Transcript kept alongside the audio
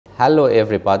Hello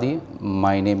everybody,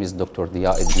 my name is Dr.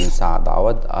 U.A.E. Saad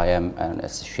Awad. I am an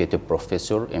associate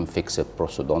professor in fixed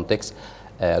prosthodontics,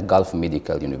 Gulf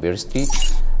Medical University.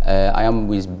 I am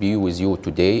with you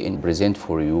today and present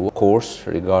for you a course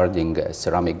regarding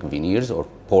ceramic veneers or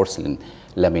porcelain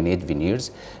laminate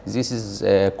veneers. This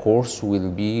course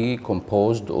will be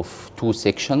composed of two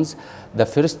sections. The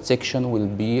first section will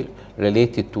be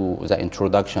related to the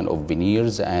introduction of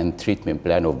veneers and treatment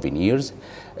plan of veneers.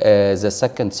 The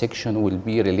second section will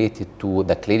be related to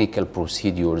the clinical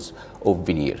procedures of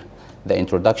veneer. The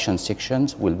introduction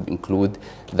sections will include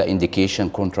the indication,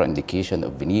 contraindication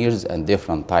of veneers and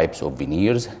different types of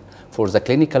veneers. For the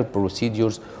clinical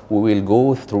procedures, we will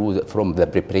go through from the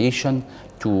preparation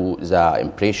to the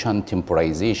impression,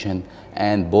 temporization,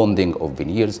 and bonding of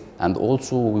veneers, and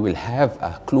also we will have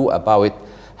a clue about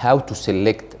how to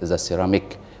select the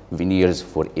ceramic veneers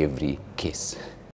for every case.